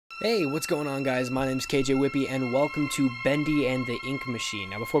Hey, what's going on, guys? My name's Kjwippy, and welcome to Bendy and the Ink Machine.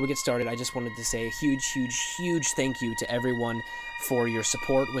 Now, before we get started, I just wanted to say a huge thank you to everyone for your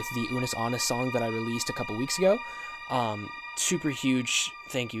support with the Unis Honest song that I released a couple weeks ago. Super huge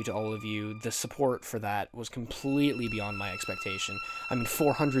thank you to all of you. The support for that was completely beyond my expectation. I mean,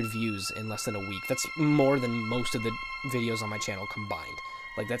 400 views in less than a week. That's more than most of the videos on my channel combined.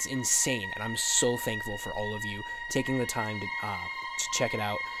 Like, that's insane, and I'm so thankful for all of you taking the time to check it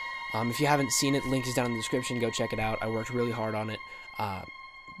out. If you haven't seen it, link is down in the description. Go check it out. I worked really hard on it.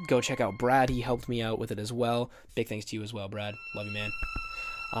 Go check out Brad. He helped me out with it as well. Big thanks to you as well, Brad. Love you, man.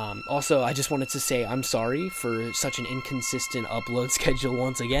 Also, I just wanted to say I'm sorry for such an inconsistent upload schedule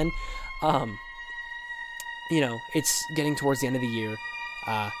once again. You know, it's getting towards the end of the year.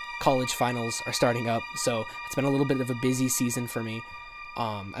 College finals are starting up, so it's been a little bit of a busy season for me,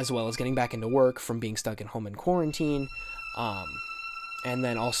 as well as getting back into work from being stuck at home in quarantine. And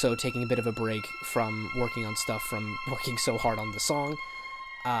then also taking a bit of a break from working on stuff from working so hard on the song.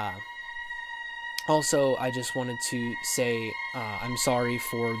 Also, I just wanted to say I'm sorry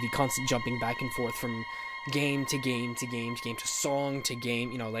for the constant jumping back and forth from game to game to game to game to song to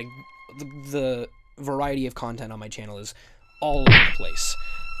game. You know, like, the variety of content on my channel is all over the place.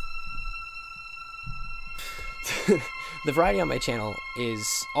 The variety on my channel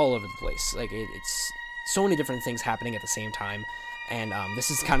is all over the place. Like, it's so many different things happening at the same time. And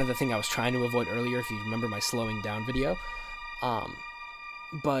this is kind of the thing I was trying to avoid earlier, if you remember my slowing down video.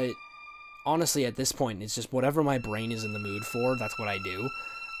 But honestly, at this point, it's just whatever my brain is in the mood for, that's what I do.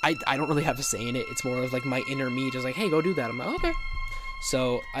 I don't really have a say in it. It's more of like my inner me just like, hey, go do that. I'm like, okay.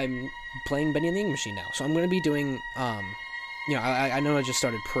 So I'm playing Bendy and the Ink Machine now. So I'm going to be doing, you know, I know I just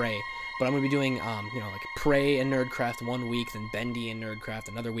started Prey, but I'm going to be doing, you know, like Prey and Nerdcraft one week, then Bendy and Nerdcraft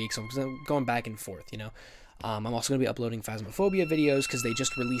another week. So I'm going back and forth, you know. I'm also going to be uploading Phasmophobia videos because they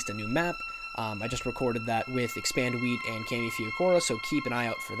just released a new map. I just recorded that with Expand Wheat and Kjwippy, so keep an eye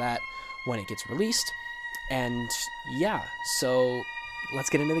out for that when it gets released. And yeah, so let's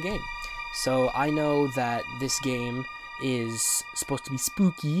get into the game. So I know that this game is supposed to be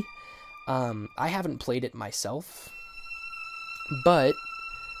spooky. I haven't played it myself, but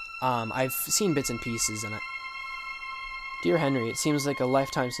I've seen bits and pieces, and Dear Henry, it seems like a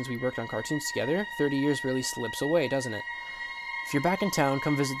lifetime since we worked on cartoons together. 30 years really slips away, doesn't it? If you're back in town,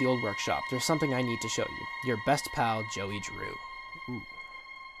 come visit the old workshop. There's something I need to show you. Your best pal, Joey Drew. Ooh.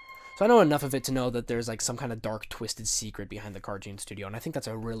 So I know enough of it to know that there's like some kind of dark, twisted secret behind the cartoon studio, and I think that's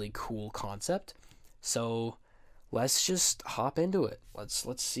a really cool concept. So let's just hop into it.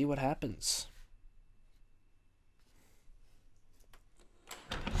 Let's see what happens.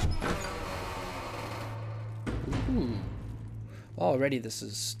 Ooh. Already this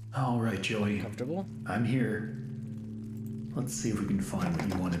is all right, Joey. Comfortable. I'm here. Let's see if we can find what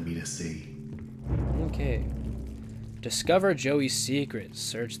you wanted me to see. Okay. Discover Joey's secret.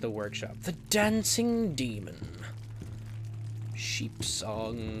 Search the workshop. The dancing demon. Sheep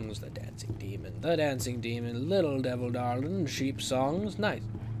songs. The dancing demon. The dancing demon. Little devil darling. Sheep songs. Nice.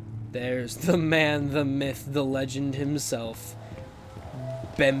 There's the man, the myth, the legend himself.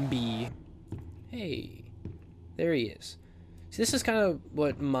 Bendy. Hey. There he is. See, this is kind of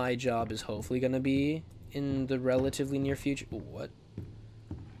what my job is hopefully going to be in the relatively near future. Ooh, what?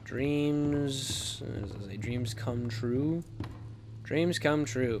 Dreams... dreams come true? Dreams come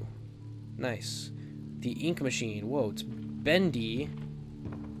true. Nice. The Ink Machine. Whoa, it's Bendy.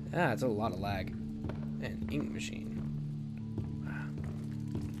 Ah, it's a lot of lag. And Ink Machine. Wow.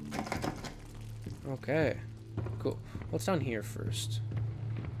 Okay. Cool. What's down here first?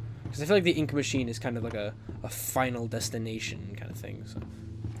 Because I feel like the Ink Machine is kind of like a final destination kind of thing. So.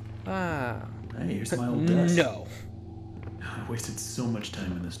 Ah. Hey, here's my old desk. No. I wasted so much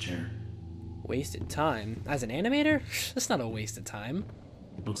time in this chair. Wasted time? As an animator? That's not a waste of time.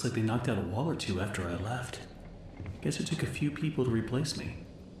 Looks like they knocked out a wall or two after I left. Guess it took a few people to replace me.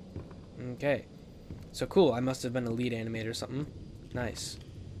 Okay. So cool, I must have been a lead animator or something. Nice.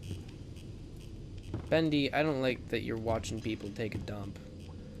 Bendy, I don't like that you're watching people take a dump.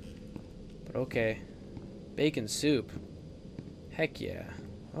 But okay. Bacon soup. Heck yeah.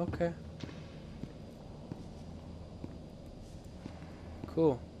 Okay.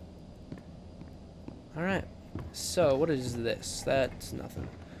 Cool. Alright. So, what is this? That's nothing.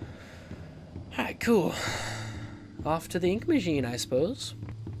 Alright, cool. Off to the Ink Machine, I suppose.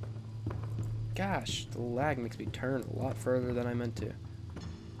 Gosh, the lag makes me turn a lot further than I meant to.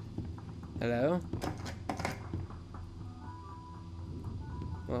 Hello?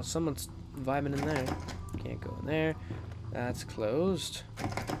 Well, someone's vibing in there. Can't go in there. That's closed.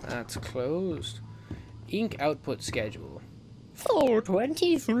 That's closed. Ink output schedule.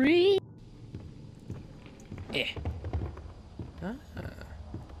 423. Eh. Ah,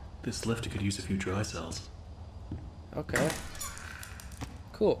 This lift could use a few dry cells. okay.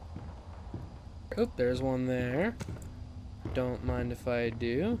 Cool. Oop, there's one there. Don't mind if I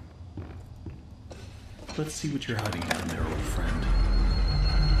do. Let's see what you're hiding down there, old friend.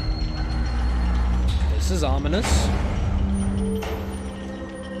 This is ominous.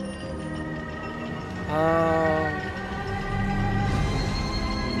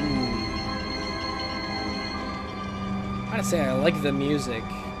 I gotta say, I like the music.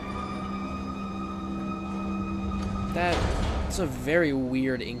 That's a very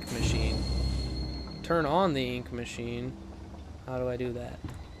weird ink machine. Turn on the ink machine. How do I do that?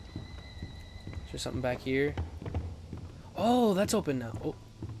 Is there something back here? Oh, that's open now. Oh.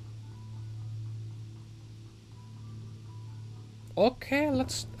 Okay,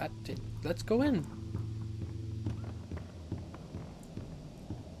 let's go in.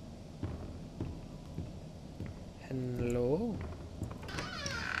 Hello.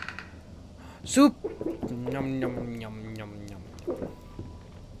 Soup. Yum yum yum yum yum.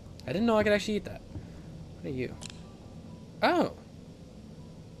 I didn't know I could actually eat that. What are you? Oh.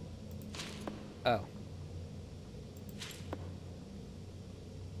 Oh.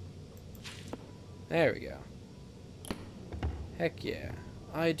 There we go. Heck yeah.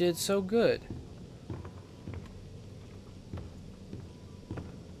 I did so good.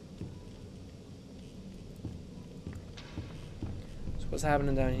 So what's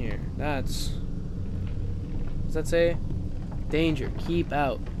happening down here? That's... Does that say? Danger. Keep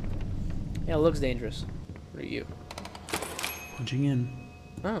out. Yeah, it looks dangerous. What are you? Punching in.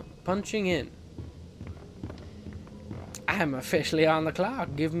 Oh, punching in. I'm officially on the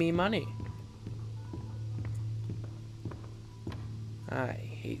clock. Give me money. I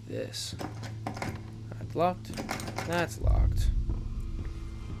hate this. That's locked. That's locked.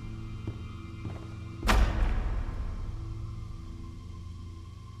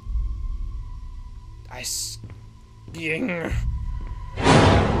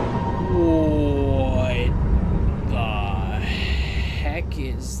 What the heck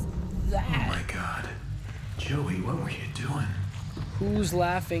is that? Oh my god. Joey, what were you doing? Who's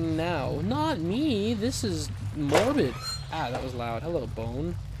laughing now? Not me. This is morbid. Ah, that was loud. Hello,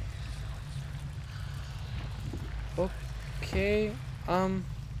 Bone. Okay.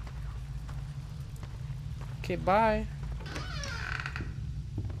 Okay, bye.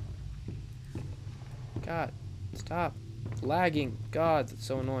 God, stop. Lagging. God, that's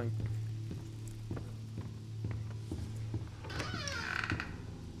so annoying.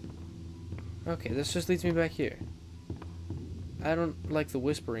 Okay, this just leads me back here. I don't like the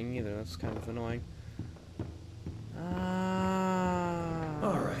whispering either. That's kind of annoying.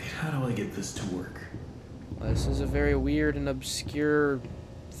 Alright, how do I get this to work? This is a very weird and obscure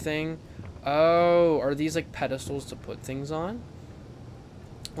thing. Oh, are these like pedestals to put things on?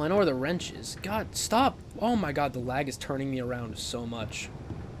 Well, I know where the wrench is. God, stop! Oh my god, the lag is turning me around so much.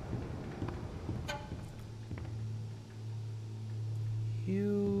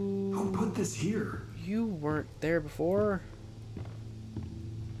 Who put this here? You weren't there before.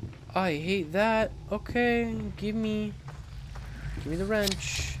 I hate that. Okay, give me the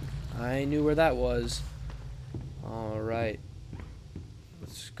wrench. I knew where that was. Alright.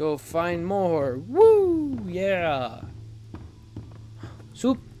 Let's go find more. Woo! Yeah!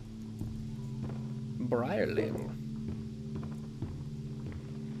 Soup! Briar label.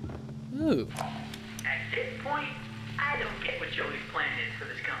 Ooh. At this point, I don't get what Joey's plan is for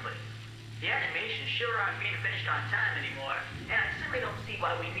this company. The animations sure aren't being finished on time anymore, and I simply don't see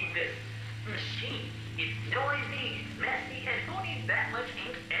why we need this machine. It's noisy, it's messy, and who needs that much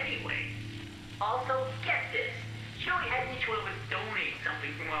ink anyway? Also, get this. Joey had each one of us donate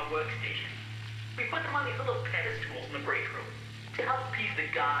something from our workstation. We put them on these little pedestals in the break room to help appease the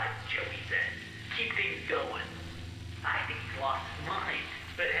gods, Joey said. Keep things going. I think he's lost his mind,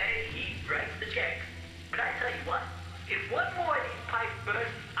 but hey, he writes the checks. But I tell you what, if one more of these pipes burst,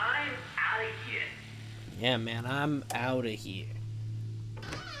 I'm out of here. Yeah, man, I'm out of here.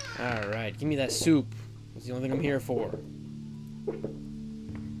 Alright, give me that soup. That's the only thing I'm here for.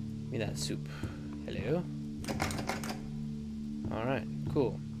 Give me that soup. Hello? Alright,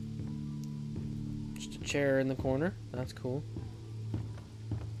 cool. Just a chair in the corner. That's cool.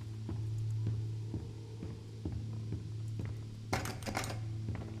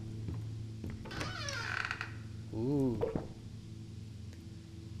 Ooh.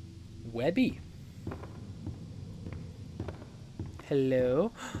 Webby.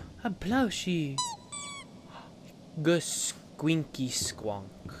 Hello? A plushie. Squinky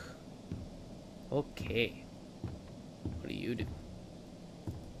squonk. Okay. What do you do?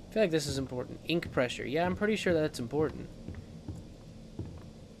 I feel like this is important. Ink pressure. Yeah, I'm pretty sure that's important.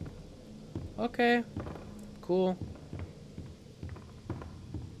 Okay. Cool.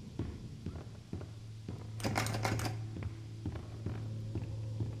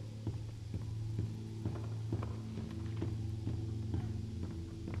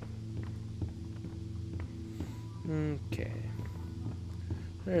 Okay.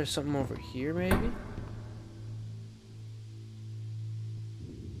 There's something over here, maybe?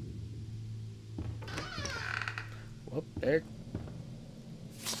 Whoop, there.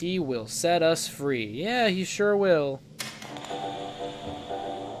 He will set us free. Yeah, he sure will.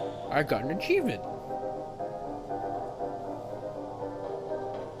 I got an achievement.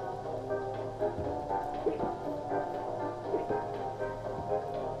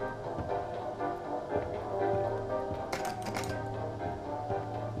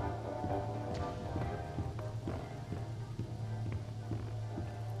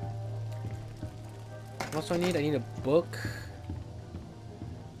 What else do I need? I need a book.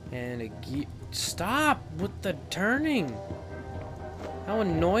 And a gear. Stop with the turning! How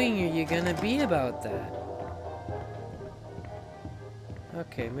annoying are you gonna be about that?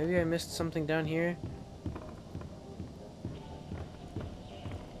 Okay, maybe I missed something down here.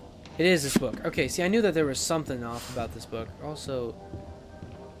 It is this book. Okay, see, I knew that there was something off about this book. Also,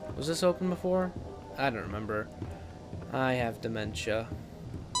 was this open before? I don't remember. I have dementia.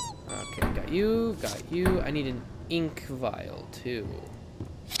 Okay, got you, got you. I need an ink vial, too.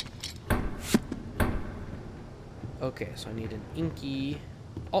 Okay, so I need an inky.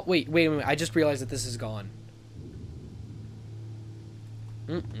 Oh, wait, wait a minute. I just realized that this is gone.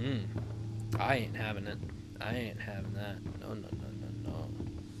 I ain't having it. I ain't having that. No, no, no, no, no.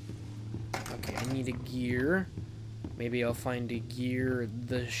 Okay, I need a gear. Maybe I'll find a gear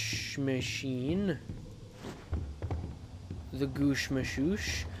the machine. The goosh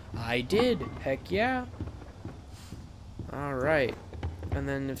mashoosh. I did. Heck yeah. Alright. And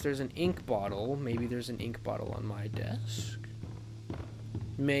then if there's an ink bottle, maybe there's an ink bottle on my desk.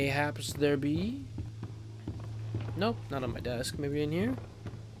 Mayhaps there be. Nope, not on my desk. Maybe in here?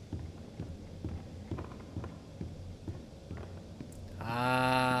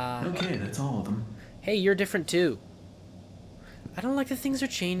 Ah. Okay, that's all of them. Hey, you're different too. I don't like that things are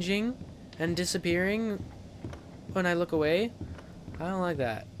changing and disappearing when I look away. I don't like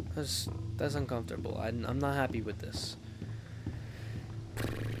that. That's uncomfortable. I'm not happy with this.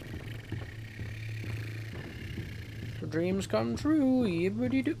 Dreams come true,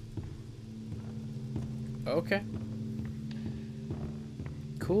 yibbity do. Okay.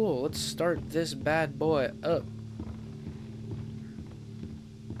 Cool, let's start this bad boy up.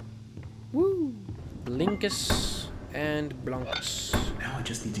 Woo! Blinkus and Blunkus. Now I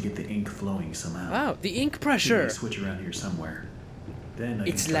just need to get the ink flowing somehow. Wow, the ink pressure! Switch around here somewhere. Then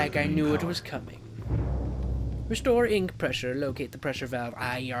it's like I knew it was coming. Restore ink pressure, locate the pressure valve.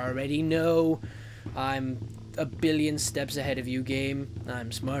 I already know. I'm a billion steps ahead of you, game.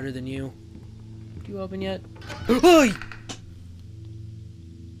 I'm smarter than you. Do you open yet? Oi!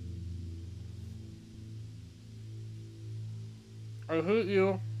 I hate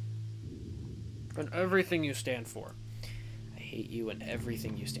you and everything you stand for. I hate you and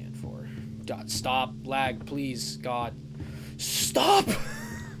everything you stand for. God, stop. Lag, please. God. Stop!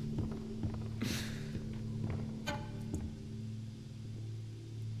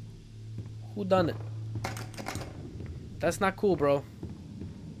 Who done it? That's not cool, bro.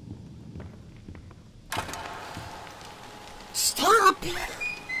 Stop!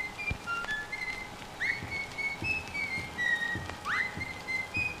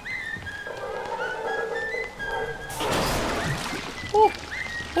 Oh!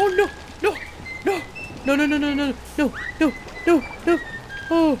 Oh no! No! No! No! No! No! No! No! No! No! No! No!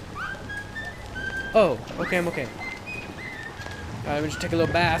 Oh! Oh! Okay, I'm okay. I'm just take a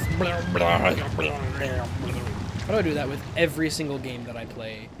little bath. How do I do that with every single game that I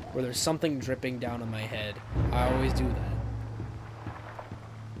play, where there's something dripping down on my head? I always do that.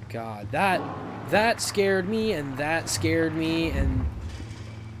 God, that scared me, and that scared me, and...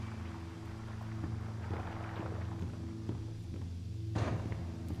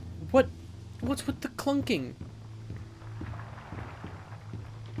 What's with the clunking?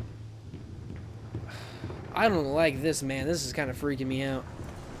 I don't like this, man. This is kind of freaking me out.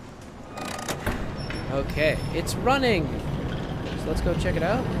 Okay, it's running. So let's go check it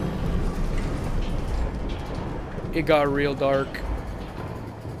out. It got real dark.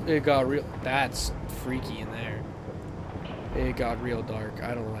 It got real... That's freaky in there. It got real dark.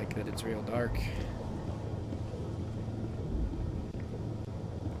 I don't like that it's real dark.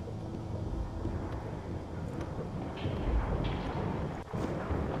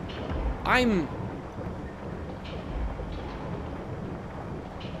 I'm...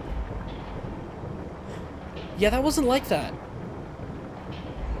 Yeah, that wasn't like that.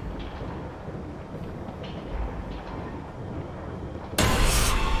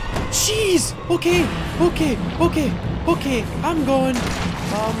 Jeez! Okay, I'm going.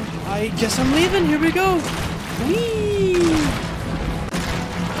 I guess I'm leaving. Here we go. Whee!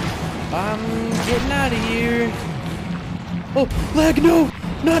 I'm getting out of here. Oh, lag, no!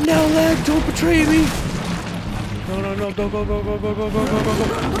 Not now, lag! Don't betray me! No, go.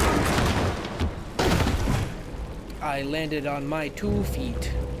 I landed on my 2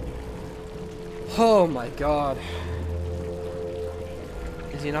 feet. Oh my god.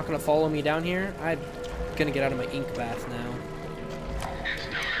 Is he not gonna follow me down here? I'm gonna get out of my ink bath now. It's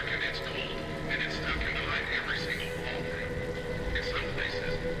dark and it's cold, and it's stuck in behind every single wall. In some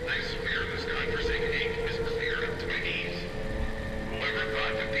places, I swear this godforsaken ink is clear up to my knees. Whoever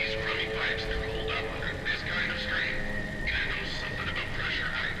thought that these crummy pipes could hold up under this kind of strain? I know something about pressure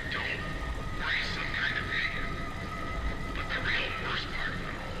I don't, or he's some kind of idiot. But the real worst part of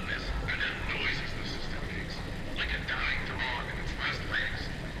all this are the noises the system makes, like a dying dog in its last legs.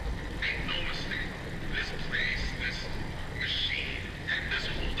 Make no mistake, this place, this machine, and this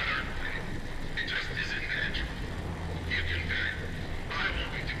whole darn thing, it just isn't natural. You can bet I won't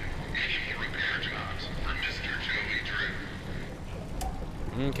be doing any more repair jobs for Mr. Joey Drew.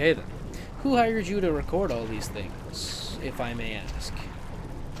 Okay then. Who hired you to record all these things, if I may ask?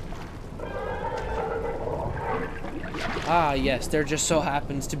 Ah, yes, there just so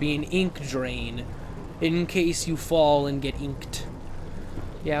happens to be an ink drain, in case you fall and get inked.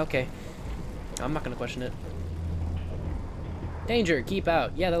 Yeah, okay. I'm not gonna question it. Danger, keep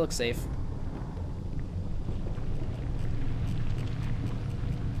out. Yeah, that looks safe.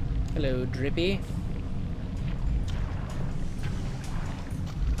 Hello, Drippy.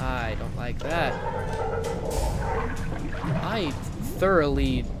 I don't like that. I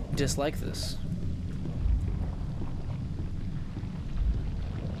thoroughly dislike this.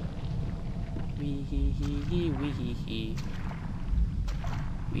 Wee hee hee hee wee hee hee.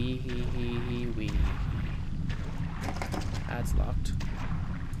 Wee hee hee hee wee hee hee. That's locked.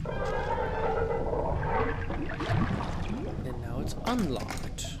 And now it's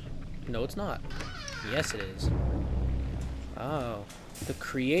unlocked. No, it's not. Yes, it is. Oh. The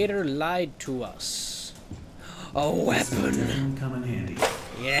creator lied to us. A weapon! Come in handy.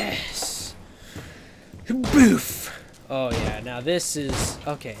 Yes! Boof! Oh yeah, now this is...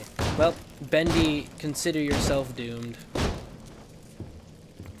 Okay. Well, Bendy, consider yourself doomed.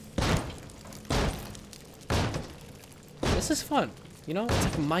 This is fun. You know, it's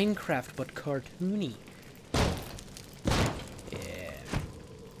like Minecraft, but cartoony. Yeah.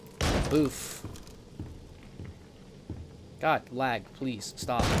 Boof. God, lag, please,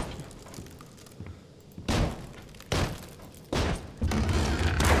 stop.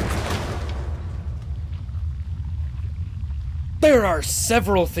 There are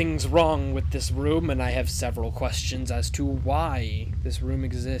several things wrong with this room, and I have several questions as to why this room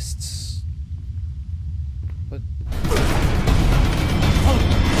exists. What? Oh,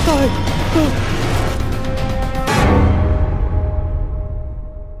 die! Oh.